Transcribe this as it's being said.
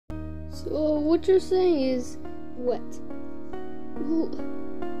So what you're saying is what?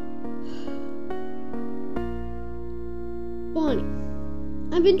 Bonnie,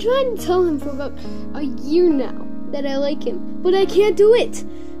 I've been trying to tell him for about a year now that I like him, but I can't do it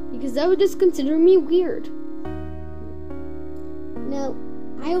because that would just consider me weird. No,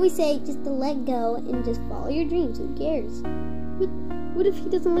 I always say just to let go and just follow your dreams. Who cares? But what if he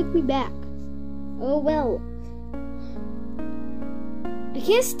doesn't like me back? Oh well. I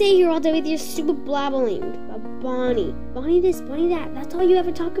can't stay here all day with your stupid blabbling about Bonnie. Bonnie this, Bonnie that. That's all you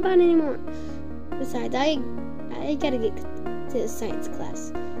ever talk about anymore. Besides, I gotta get to science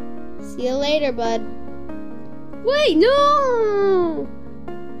class. See you later, bud. Wait, no!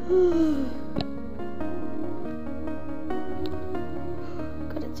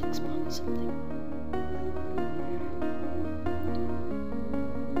 Gotta text Bonnie something.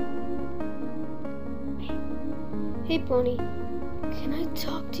 Hey, Bonnie. Can I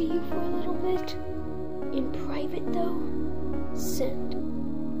talk to you for a little bit? In private, though? Send.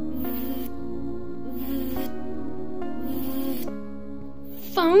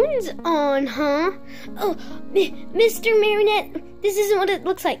 Phone's on, huh? Oh, Mr. Marinette, this isn't what it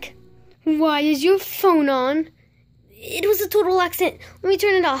looks like. Why is your phone on? It was a total accident. Let me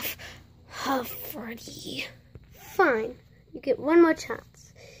turn it off. Oh, Freddy. Fine. You get one more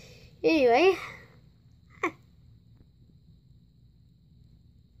chance. Anyway.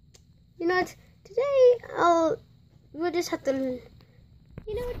 You know what? Today, we'll just have to,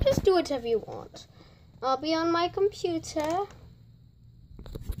 just do whatever you want. I'll be on my computer.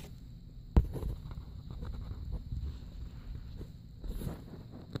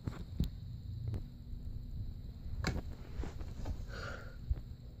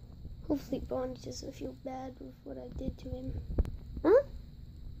 Hopefully Bonnie doesn't feel bad with what I did to him. Huh?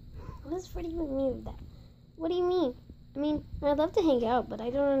 What does Freddy mean with that? What do you mean? I mean, I'd love to hang out, but I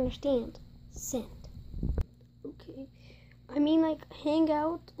don't understand. Send. Okay. I mean, like, hang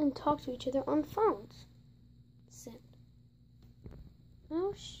out and talk to each other on phones. Send.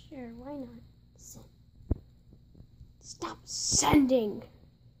 Oh, sure. Why not? Send. Stop sending.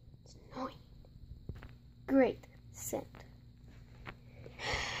 It's annoying. Great. Send.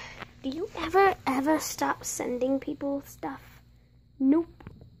 Do you ever stop sending people stuff? Nope.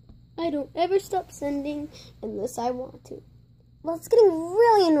 I don't ever stop sending unless I want to. Well, it's getting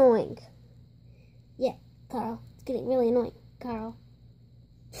really annoying. Yeah, Carl. It's getting really annoying, Carl.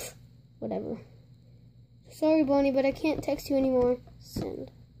 Whatever. Sorry, Bonnie, but I can't text you anymore.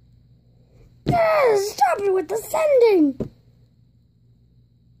 Send. Stop it with the sending!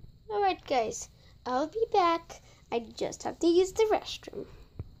 Alright, guys. I'll be back. I just have to use the restroom.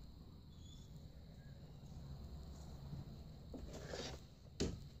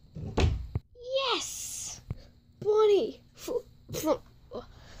 Yes! Bonnie!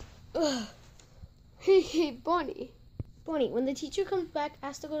 Hey, Bonnie. Bonnie, when the teacher comes back,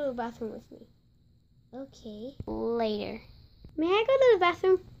 ask to go to the bathroom with me. Okay. Later. May I go to the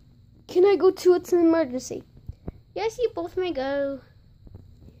bathroom? Can I go too? It's an emergency. Yes, you both may go.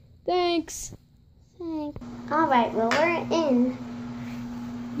 Thanks. Thanks. Alright, well, we're in.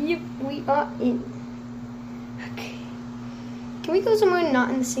 Yep, we are in. Okay. Can we go somewhere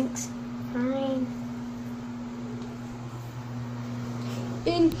not in the sinks? Fine.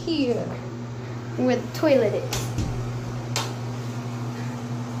 In here, where the toilet is.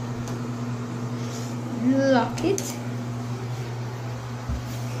 Lock it.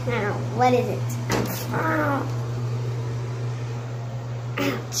 Now, what is it? Ah.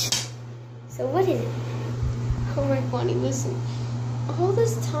 Ouch. So what is it? Alright, Bonnie, listen. All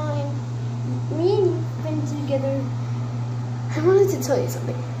this time, me and you've been together. I wanted to tell you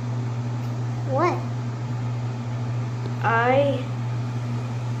something. What?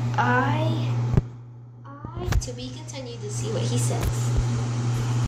 To be continued to see what he says.